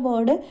കോസ്റ്റിംഗ് എന്നുള്ള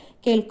വേർഡ്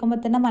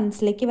കേൾക്കുമ്പോൾ തന്നെ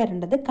മനസ്സിലേക്ക്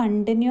വരേണ്ടത്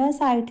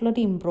കണ്ടിന്യൂസ്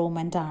ആയിട്ടുള്ളൊരു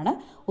ഇമ്പ്രൂവ്മെൻ്റ് ആണ്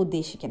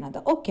ഉദ്ദേശിക്കുന്നത്.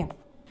 ഓക്കെ,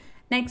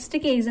 നെക്സ്റ്റ്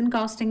കെയ്സൻ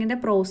കോസ്റ്റിങ്ങിൻ്റെ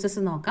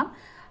പ്രോസസ്സ് നോക്കാം.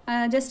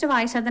 ജസ്റ്റ്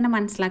വായിച്ചാൽ തന്നെ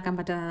മനസ്സിലാക്കാൻ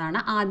പറ്റുന്നതാണ്.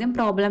 ആദ്യം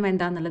പ്രോബ്ലം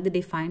എന്താണെന്നുള്ളത്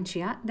ഡിഫൈൻ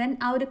ചെയ്യുക. ദെൻ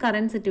ആ ഒരു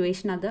കറൻറ്റ്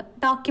സിറ്റുവേഷൻ അത്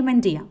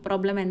ഡോക്യുമെൻറ്റ് ചെയ്യുക.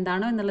 പ്രോബ്ലം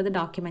എന്താണോ എന്നുള്ളത്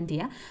ഡോക്യുമെൻറ്റ്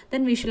ചെയ്യുക.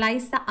 Then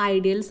visualise the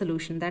ideal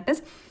solution, that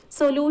is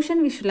solution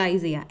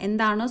visualise ചെയ്യുക.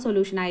 എന്താണോ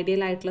സൊല്യൂഷൻ,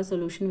 ഐഡിയൽ ആയിട്ടുള്ള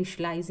സൊല്യൂഷൻ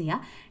വിഷ്വലൈസ്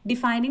ചെയ്യുക.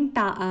 Defining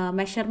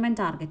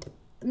measurement target.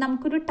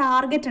 നമുക്കൊരു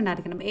ടാർഗറ്റ്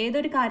ഉണ്ടായിരിക്കണം.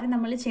 ഏതൊരു കാര്യം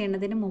നമ്മൾ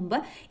ചെയ്യുന്നതിന് മുമ്പ്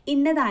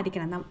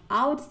ഇന്നതായിരിക്കണം, ആ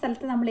ഒരു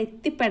സ്ഥലത്ത് നമ്മൾ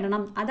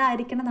എത്തിപ്പെടണം,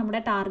 അതായിരിക്കണം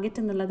നമ്മുടെ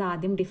ടാർഗറ്റ് എന്നുള്ളത്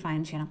ആദ്യം ഡിഫൈൻ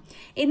ചെയ്യണം.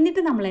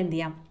 എന്നിട്ട് നമ്മൾ എന്ത്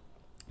ചെയ്യാം,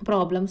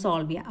 പ്രോബ്ലം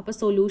സോൾവ് ചെയ്യുക. അപ്പോൾ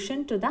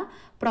solution to the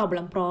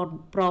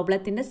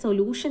പ്രോബ്ലത്തിൻ്റെ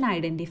solution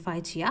identify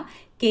ചെയ്യുക.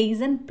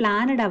 കെയ്സൻ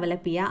പ്ലാൻ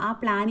ഡെവലപ്പ് ചെയ്യുക. ആ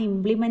പ്ലാൻ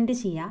ഇംപ്ലിമെൻറ്റ്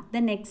ചെയ്യുക.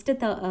 ദെൻ നെക്സ്റ്റ്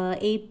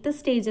 8th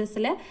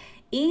സ്റ്റേജസിൽ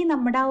ഈ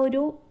നമ്മുടെ ആ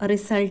ഒരു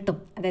റിസൾട്ടും,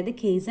 അതായത്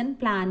കെയ്സൻ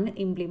പ്ലാൻ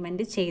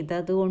ഇംപ്ലിമെൻറ്റ്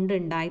ചെയ്തത് കൊണ്ട്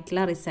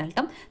ഉണ്ടായിട്ടുള്ള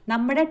റിസൾട്ടും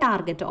നമ്മുടെ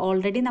ടാർഗറ്റ്,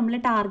 ഓൾറെഡി നമ്മൾ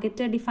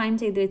ടാർഗറ്റ് ഡിഫൈൻ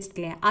ചെയ്ത്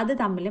വെച്ചിട്ടില്ലേ, അത്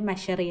തമ്മിൽ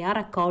മെഷർ ചെയ്യുക,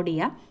 റെക്കോർഡ്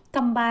ചെയ്യുക,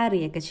 കമ്പയർ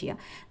ചെയ്യുകയൊക്കെ ചെയ്യുക.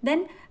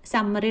 ദെൻ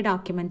സമ്മറി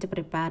ഡോക്യുമെൻറ്റ്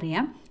പ്രിപ്പയർ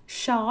ചെയ്യുക.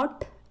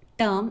 Short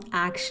term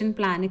action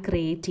plan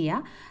create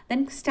ചെയ്യുക.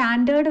 ദെൻ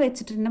സ്റ്റാൻഡേർഡ്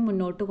വെച്ചിട്ട് തന്നെ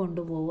മുന്നോട്ട്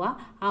കൊണ്ടുപോവുക.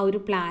 ആ ഒരു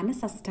പ്ലാന്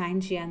സസ്റ്റൈൻ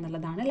ചെയ്യുക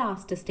എന്നുള്ളതാണ്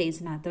ലാസ്റ്റ്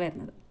സ്റ്റേജിനകത്ത്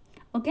വരുന്നത്.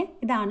 ഓക്കെ,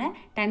 ഇതാണ്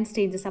 10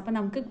 സ്റ്റേജസ്. അപ്പോൾ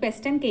നമുക്ക്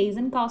ക്വസ്റ്റ്യൻ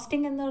കെയ്സൻ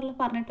കോസ്റ്റിംഗ് എന്നുള്ള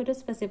പറഞ്ഞിട്ടൊരു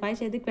സ്പെസിഫൈ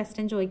ചെയ്ത്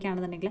ക്വസ്റ്റ്യൻ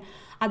ചോദിക്കുകയാണെന്നുണ്ടെങ്കിൽ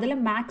അതിൽ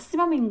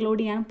മാക്സിമം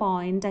ഇൻക്ലൂഡ് ചെയ്യാൻ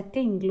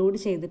പോയിൻ്റൊക്കെ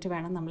ഇൻക്ലൂഡ് ചെയ്തിട്ട്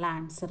വേണം നമ്മൾ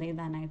ആൻസർ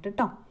ചെയ്താനായിട്ട്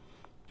കേട്ടോ.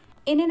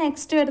 ഇനി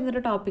നെക്സ്റ്റ്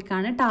വരുന്നൊരു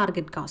ടോപ്പിക്കാണ്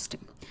ടാർഗറ്റ്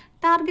കോസ്റ്റിംഗ്.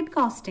 ടാർഗറ്റ്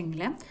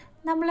കോസ്റ്റിങ്ങിൽ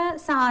നമ്മൾ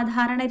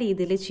സാധാരണ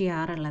രീതിയിൽ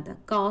ചെയ്യാറുള്ളത്,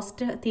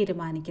 കോസ്റ്റ്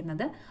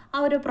തീരുമാനിക്കുന്നത് ആ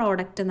ഒരു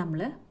പ്രോഡക്റ്റ് നമ്മൾ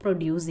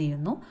പ്രൊഡ്യൂസ്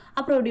ചെയ്യുന്നു. ആ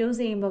പ്രൊഡ്യൂസ്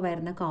ചെയ്യുമ്പോൾ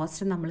വരുന്ന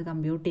കോസ്റ്റ് നമ്മൾ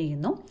കമ്പ്യൂട്ട്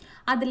ചെയ്യുന്നു.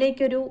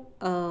 അതിലേക്കൊരു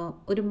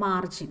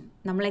മാർജിൻ,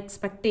 നമ്മൾ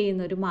എക്സ്പെക്റ്റ്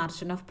ചെയ്യുന്ന ഒരു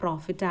മാർജിൻ ഓഫ്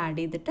പ്രോഫിറ്റ് ആഡ്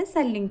ചെയ്തിട്ട്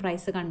സെല്ലിംഗ്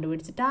പ്രൈസ്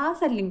കണ്ടുപിടിച്ചിട്ട് ആ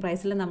സെല്ലിംഗ്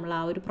പ്രൈസിൽ നമ്മൾ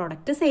ആ ഒരു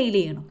പ്രോഡക്റ്റ് സെയിൽ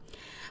ചെയ്യണം.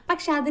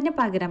 പക്ഷെ അതിന്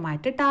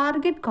പകരമായിട്ട്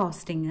ടാർഗറ്റ്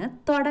കോസ്റ്റിംഗ്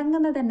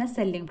തുടങ്ങുന്നത് തന്നെ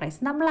സെല്ലിംഗ്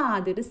പ്രൈസ്. നമ്മൾ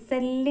ആദ്യം ഒരു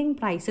സെല്ലിംഗ്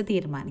പ്രൈസ്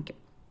തീരുമാനിക്കും.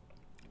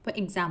 ഇപ്പോൾ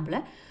എക്സാമ്പിൾ,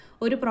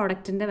 ഒരു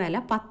പ്രോഡക്റ്റിൻ്റെ വില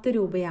 10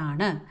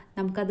 രൂപയാണ്,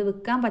 നമുക്കത്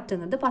വിൽക്കാൻ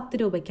പറ്റുന്നത് 10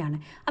 രൂപയ്ക്കാണ്.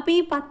 അപ്പോൾ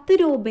ഈ 10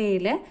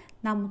 രൂപയിൽ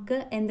നമുക്ക്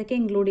എന്തൊക്കെ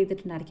ഇൻക്ലൂഡ്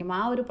ചെയ്തിട്ടുണ്ടായിരിക്കും? ആ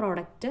ഒരു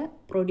പ്രോഡക്റ്റ്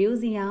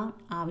പ്രൊഡ്യൂസ് ചെയ്യാൻ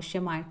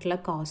ആവശ്യമായിട്ടുള്ള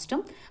കോസ്റ്റും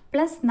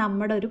പ്ലസ്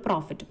നമ്മുടെ ഒരു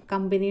പ്രോഫിറ്റും,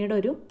 കമ്പനിയുടെ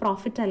ഒരു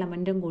പ്രോഫിറ്റ്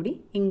എലമെൻറ്റും കൂടി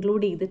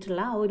ഇൻക്ലൂഡ്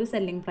ചെയ്തിട്ടുള്ള ആ ഒരു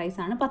സെല്ലിംഗ്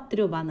പ്രൈസാണ് 10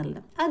 രൂപ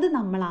എന്നുള്ളത്. അത്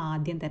നമ്മൾ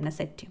ആദ്യം തന്നെ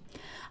സെറ്റ് ചെയ്യും.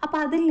 അപ്പോൾ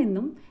അതിൽ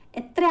നിന്നും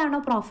എത്രയാണോ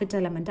പ്രോഫിറ്റ്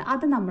എലമെൻറ്റ്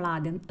അത് നമ്മൾ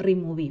ആദ്യം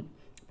റിമൂവ് ചെയ്യും.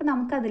 അപ്പോൾ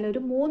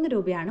നമുക്കതിലൊരു 3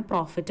 രൂപയാണ്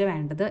പ്രോഫിറ്റ്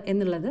വേണ്ടത്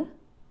എന്നുള്ളത്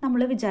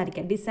നമ്മൾ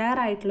വിചാരിക്കുക. ഡിസയർ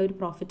ആയിട്ടുള്ള ഒരു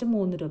പ്രോഫിറ്റ്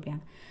 3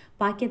 രൂപയാണ്.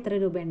 ബാക്കി എത്ര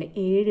രൂപയുണ്ട്?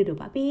 7 രൂപ.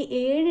 അപ്പോൾ ഈ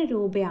 7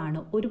 രൂപയാണ്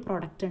ഒരു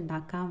പ്രൊഡക്റ്റ്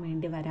ഉണ്ടാക്കാൻ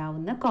വേണ്ടി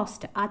വരാവുന്ന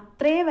കോസ്റ്റ്.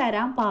 അത്രേ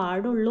വരാൻ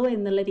പാടുള്ളൂ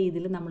എന്നുള്ള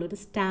രീതിയിൽ നമ്മളൊരു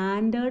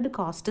സ്റ്റാൻഡേർഡ്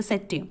കോസ്റ്റ്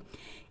സെറ്റ് ചെയ്യും.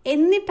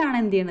 എന്നിട്ടാണ്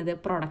എന്ത് ചെയ്യണത്?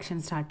 പ്രൊഡക്ഷൻ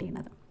സ്റ്റാർട്ട്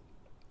ചെയ്യണത്.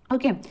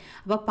 ഓക്കെ.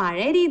 അപ്പോൾ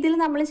പഴയ രീതിയിൽ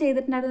നമ്മൾ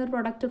ചെയ്തിട്ടുണ്ടായിരുന്ന ഒരു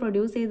പ്രൊഡക്റ്റ്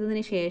പ്രൊഡ്യൂസ്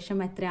ചെയ്തതിന് ശേഷം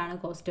എത്രയാണ്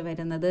കോസ്റ്റ്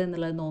വരുന്നത്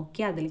എന്നുള്ളത്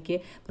നോക്കി അതിലേക്ക്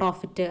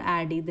പ്രോഫിറ്റ്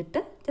ആഡ് ചെയ്തിട്ട്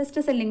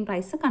ജസ്റ്റ് സെല്ലിംഗ്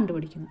പ്രൈസ്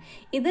കണ്ടുപിടിക്കുന്നു.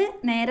 ഇത്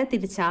നേരെ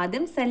തിരിച്ച്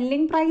ആദ്യം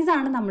സെല്ലിംഗ്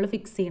പ്രൈസാണ് നമ്മൾ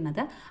ഫിക്സ്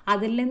ചെയ്യുന്നത്.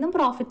 അതിൽ നിന്നും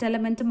പ്രോഫിറ്റ്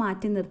എലമെൻറ്റ്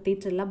മാറ്റി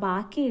നിർത്തിയിട്ടുള്ള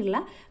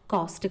ബാക്കിയുള്ള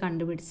കോസ്റ്റ്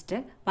കണ്ടുപിടിച്ചിട്ട്,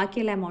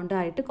 ബാക്കിയുള്ള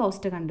എമൗണ്ടായിട്ട്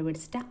കോസ്റ്റ്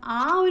കണ്ടുപിടിച്ചിട്ട്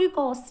ആ ഒരു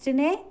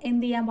കോസ്റ്റിനെ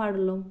എന്ത് ചെയ്യാൻ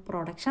പാടുള്ളൂ?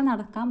 പ്രൊഡക്ഷൻ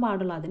നടക്കാൻ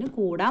പാടുള്ളൂ, അതിന്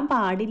കൂടാൻ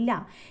പാടില്ല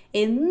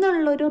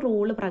എന്നുള്ളൊരു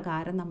റൂള്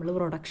പ്രകാരം നമ്മൾ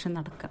പ്രൊഡക്ഷൻ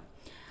നടക്കുക.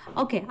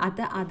 ഓക്കെ.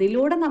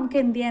 അതിലൂടെ നമുക്ക്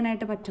എന്ത്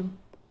ചെയ്യാനായിട്ട് പറ്റും?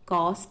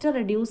 കോസ്റ്റ്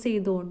റെഡ്യൂസ്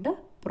ചെയ്തുകൊണ്ട്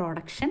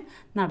പ്രൊഡക്ഷൻ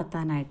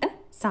നടത്താനായിട്ട്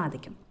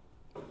സാധിക്കും.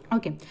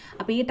 ഓക്കെ.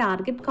 അപ്പോൾ ഈ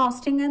ടാർഗറ്റ്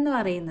കോസ്റ്റിംഗ് എന്ന്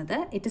പറയുന്നത്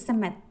it is A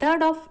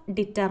method of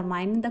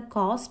determining the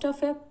cost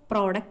of A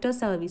product or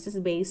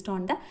services based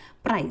on the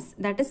price,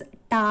 that is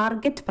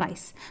target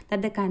price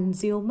that the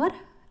consumer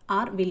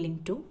are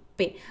willing to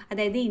pay.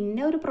 അതായത് ഇന്ന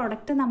ഒരു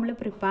product നമ്മൾ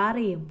prepare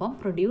ചെയ്യുമ്പം,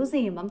 produce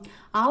ചെയ്യുമ്പം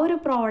ആ ഒരു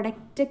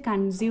product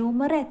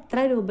consumer എത്ര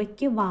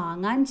രൂപയ്ക്ക്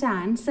വാങ്ങാൻ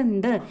ചാൻസ്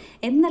ഉണ്ട്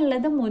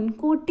എന്നുള്ളത്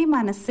മുൻകൂട്ടി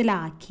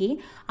മനസ്സിലാക്കി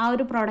ആ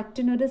ഒരു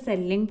പ്രോഡക്റ്റിനൊരു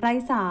സെല്ലിംഗ്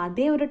പ്രൈസ്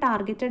ആദ്യം ഒരു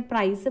ടാർഗറ്റഡ്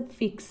പ്രൈസ്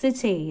ഫിക്സ്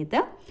ചെയ്ത്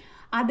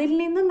അതിൽ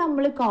നിന്ന്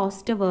നമ്മൾ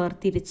കോസ്റ്റ്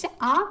വേർതിരിച്ച്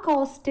ആ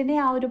കോസ്റ്റിനെ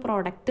ആ ഒരു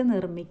പ്രോഡക്റ്റ്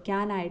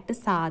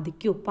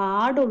നിർമ്മിക്കാനായിട്ട്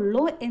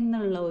പാടുള്ളൂ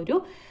എന്നുള്ള ഒരു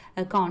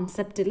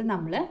കോൺസെപ്റ്റിൽ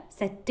നമ്മൾ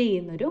സെറ്റ്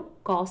ചെയ്യുന്നൊരു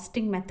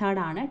കോസ്റ്റിംഗ്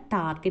മെത്തേഡാണ്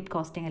ടാർഗറ്റ്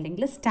കോസ്റ്റിംഗ്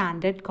അല്ലെങ്കിൽ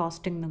സ്റ്റാൻഡേർഡ്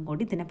കോസ്റ്റിംഗ് എന്നും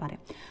കൂടി ഇതിനെ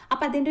പറയും.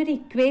 അപ്പോൾ അതിൻ്റെ ഒരു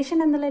ഇക്വേഷൻ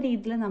എന്നുള്ള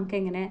രീതിയിൽ നമുക്ക്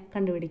എങ്ങനെ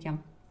കണ്ടുപിടിക്കാം?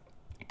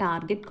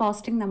 ടാർഗറ്റ്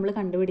കോസ്റ്റിംഗ് നമ്മൾ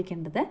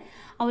കണ്ടുപിടിക്കേണ്ടത്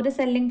ആ ഒരു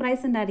സെല്ലിംഗ്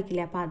പ്രൈസ്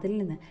ഉണ്ടായിരിക്കില്ലേ, അപ്പോൾ അതിൽ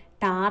നിന്ന്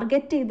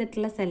ടാർഗറ്റ്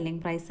ചെയ്തിട്ടുള്ള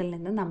സെല്ലിംഗ് പ്രൈസിൽ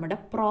നിന്ന് നമ്മുടെ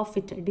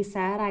പ്രോഫിറ്റ്,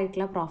 ഡിസയർ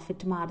ആയിട്ടുള്ള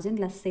പ്രോഫിറ്റ് മാർജിൻ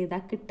ലെസ്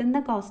ചെയ്താൽ കിട്ടുന്ന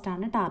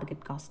കോസ്റ്റാണ്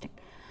ടാർഗറ്റ് കോസ്റ്റിംഗ്.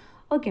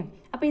 ഓക്കെ.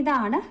 അപ്പോൾ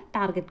ഇതാണ്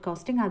ടാർഗറ്റ്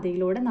കോസ്റ്റിംഗ്.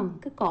 അതിലൂടെ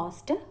നമുക്ക്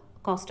കോസ്റ്റ്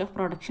ഓഫ്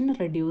പ്രൊഡക്ഷൻ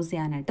റെഡ്യൂസ്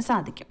ചെയ്യാനായിട്ട്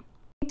സാധിക്കും.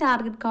 ഈ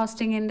target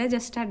കോസ്റ്റിങ്ങിൻ്റെ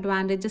just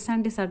advantages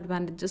and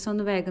disadvantages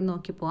ഒന്ന് വേഗം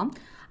നോക്കി പോവാം.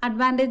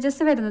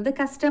 അഡ്വാൻറ്റേജസ് വരുന്നത്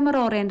കസ്റ്റമർ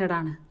ഓറിയൻറ്റഡ്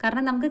ആണ്.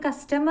 കാരണം നമുക്ക്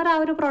കസ്റ്റമർ ആ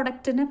ഒരു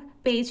പ്രൊഡക്റ്റിന്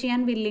പേ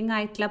ചെയ്യാൻ വില്ലിംഗ്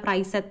ആയിട്ടുള്ള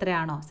പ്രൈസ്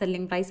എത്രയാണോ,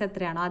 സെല്ലിംഗ് പ്രൈസ്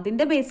എത്രയാണോ,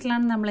 അതിൻ്റെ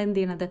ബേസിലാണ് നമ്മൾ എന്ത്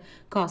ചെയ്യുന്നത്?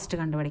 കോസ്റ്റ്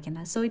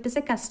കണ്ടുപിടിക്കുന്നത്. So it is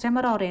A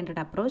customer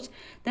oriented approach.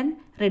 Then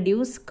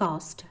reduce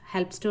cost,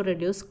 helps to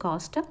reduce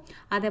cost.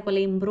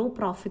 അതേപോലെ ഇംപ്രൂവ്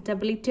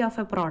പ്രോഫിറ്റബിലിറ്റി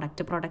ഓഫ് എ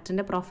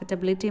പ്രോഡക്റ്റിൻ്റെ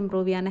പ്രോഫിറ്റബിലിറ്റി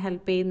ഇംപ്രൂവ് ചെയ്യാൻ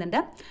ഹെൽപ്പ്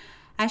ചെയ്യുന്നുണ്ട്.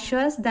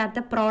 assures that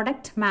the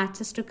product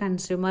matches to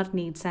consumer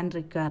needs and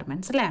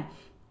requirements. അല്ലേ?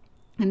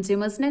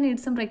 കൺസ്യൂമേഴ്സിൻ്റെ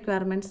നീഡ്സും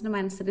റിക്വയർമെൻറ്റ്സിനും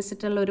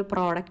അനുസരിച്ചിട്ടുള്ള ഒരു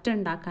product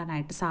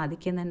ഉണ്ടാക്കാനായിട്ട്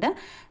സാധിക്കുന്നുണ്ട്.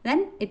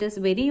 Then it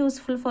is very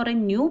useful for A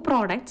new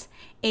products,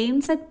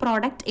 aims at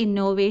product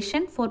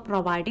innovation for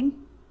providing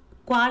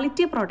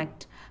quality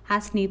product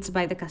has needs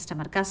by the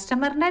customer.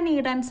 കസ്റ്റമറിൻ്റെ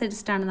need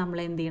അനുസരിച്ചിട്ടാണ് നമ്മൾ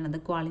എന്ത് ചെയ്യുന്നത്?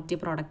 Quality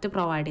product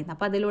provide ചെയ്യുന്നത്.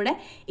 അപ്പോൾ അതിലൂടെ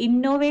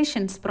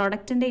ഇന്നോവേഷൻസ്,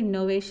 പ്രോഡക്റ്റിൻ്റെ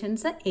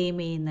ഇന്നോവേഷൻസ് എയിം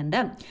ചെയ്യുന്നുണ്ട്.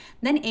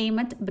 Then aim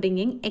at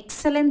bringing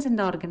excellence in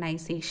the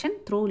organisation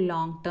through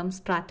long term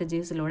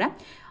സ്ട്രാറ്റജീസിലൂടെ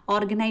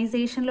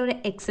ഓർഗനൈസേഷനിലൊരു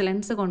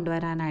excellence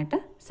കൊണ്ടുവരാനായിട്ട്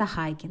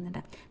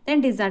സഹായിക്കുന്നുണ്ട്.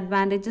 ദെൻ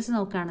ഡിസഡ്വാൻറ്റേജസ്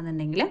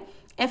നോക്കുകയാണെന്നുണ്ടെങ്കിൽ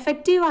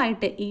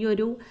എഫക്റ്റീവായിട്ട് ഈ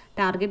ഒരു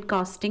ടാർഗറ്റ്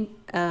കോസ്റ്റിംഗ്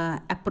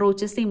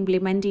അപ്രോച്ചസ്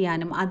ഇംപ്ലിമെൻറ്റ്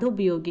ചെയ്യാനും അത്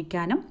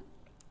ഉപയോഗിക്കാനും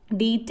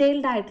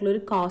ഡീറ്റെയിൽഡ് ആയിട്ടുള്ളൊരു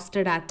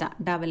കോസ്റ്റ് ഡാറ്റ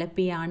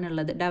ഡെവലപ്പ്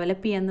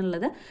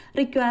ചെയ്യാന്നുള്ളത്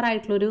റിക്വയർ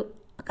ആയിട്ടുള്ളൊരു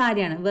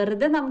കാര്യമാണ്.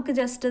 വെറുതെ നമുക്ക്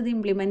ജസ്റ്റ് ഇത്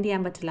ഇംപ്ലിമെൻറ്റ്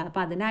ചെയ്യാൻ പറ്റില്ല.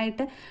 അപ്പോൾ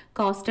അതിനായിട്ട്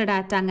കോസ്റ്റ്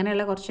ഡാറ്റ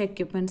അങ്ങനെയുള്ള കുറച്ച്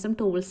എക്യുപ്മെൻറ്റ്സും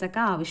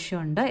ടൂൾസൊക്കെ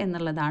ആവശ്യമുണ്ട്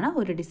എന്നുള്ളതാണ്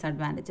ഒരു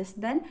disadvantages.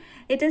 Then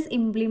it is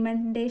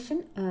implementation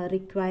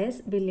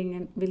requires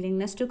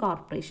willingness to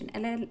corporation.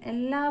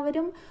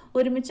 എല്ലാവരും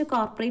ഒരുമിച്ച്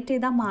കോർപ്പറേറ്റ്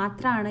ചെയ്താൽ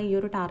മാത്രമാണ് ഈ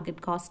ഒരു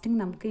ടാർഗറ്റ് കോസ്റ്റിംഗ്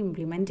നമുക്ക്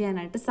ഇംപ്ലിമെൻറ്റ്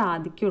ചെയ്യാനായിട്ട്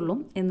സാധിക്കുള്ളൂ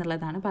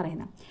എന്നുള്ളതാണ്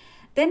പറയുന്നത്.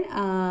 ദെൻ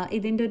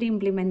ഇതിൻ്റെ ഒരു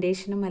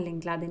ഇംപ്ലിമെൻറ്റേഷനും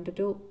അല്ലെങ്കിൽ അതിൻ്റെ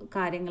ഒരു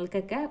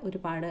കാര്യങ്ങൾക്കൊക്കെ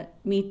ഒരുപാട്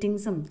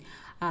മീറ്റിങ്സും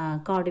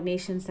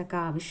കോർഡിനേഷൻസൊക്കെ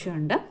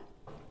ആവശ്യമുണ്ട്.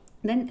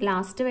 ദെൻ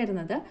ലാസ്റ്റ്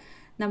വരുന്നത്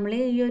നമ്മൾ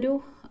ഈ ഒരു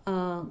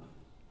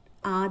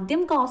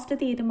ആദ്യം കോസ്റ്റ്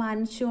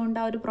തീരുമാനിച്ചുകൊണ്ട്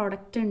ആ ഒരു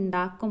പ്രൊഡക്റ്റ്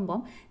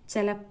ഉണ്ടാക്കുമ്പം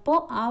ചിലപ്പോൾ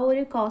ആ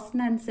ഒരു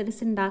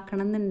കോസ്റ്റിനനുസരിച്ച്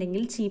ഉണ്ടാക്കണം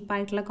എന്നുണ്ടെങ്കിൽ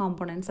ചീപ്പായിട്ടുള്ള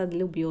കോമ്പോണൻറ്റ്സ്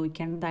അതിൽ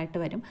ഉപയോഗിക്കേണ്ടതായിട്ട്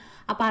വരും.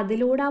 അപ്പോൾ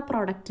അതിലൂടെ ആ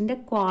പ്രൊഡക്റ്റിൻ്റെ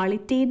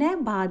ക്വാളിറ്റീനെ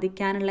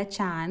ബാധിക്കാനുള്ള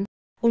ചാൻസ്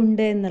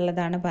ഉണ്ട്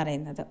എന്നുള്ളതാണ്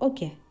പറയുന്നത്.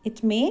 Okay.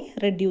 It may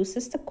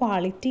reduces the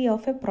quality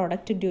of A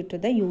product due to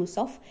the use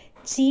of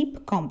cheap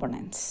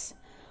കോമ്പോണൻറ്റ്സ്.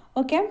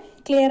 Okay,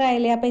 clear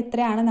ആയില്ലേ? അപ്പോൾ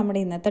ഇത്രയാണ് നമ്മുടെ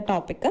ഇന്നത്തെ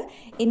ടോപ്പിക്ക്.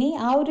 ഇനി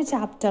ആ ഒരു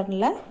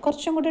ചാപ്റ്ററിൽ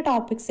കുറച്ചും കൂടി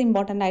ടോപ്പിക്സ്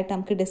ഇമ്പോർട്ടൻ്റ് ആയിട്ട്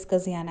നമുക്ക്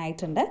ഡിസ്കസ്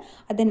ചെയ്യാനായിട്ടുണ്ട്.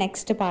 അത്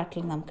നെക്സ്റ്റ്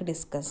പാർട്ടിൽ നമുക്ക്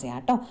ഡിസ്കസ് ചെയ്യാം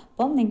കേട്ടോ.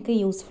 അപ്പം നിങ്ങൾക്ക്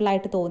യൂസ്ഫുൾ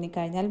ആയിട്ട്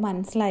തോന്നിക്കഴിഞ്ഞാൽ,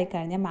 മനസ്സിലായി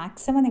കഴിഞ്ഞാൽ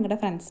മാക്സിമം നിങ്ങളുടെ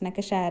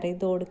ഫ്രണ്ട്സിനൊക്കെ ഷെയർ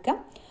ചെയ്ത് കൊടുക്കുക.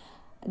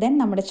 ദെൻ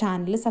നമ്മുടെ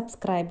ചാനൽ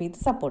സബ്സ്ക്രൈബ്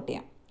ചെയ്ത് സപ്പോർട്ട്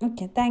ചെയ്യാം.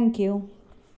 Okay, thank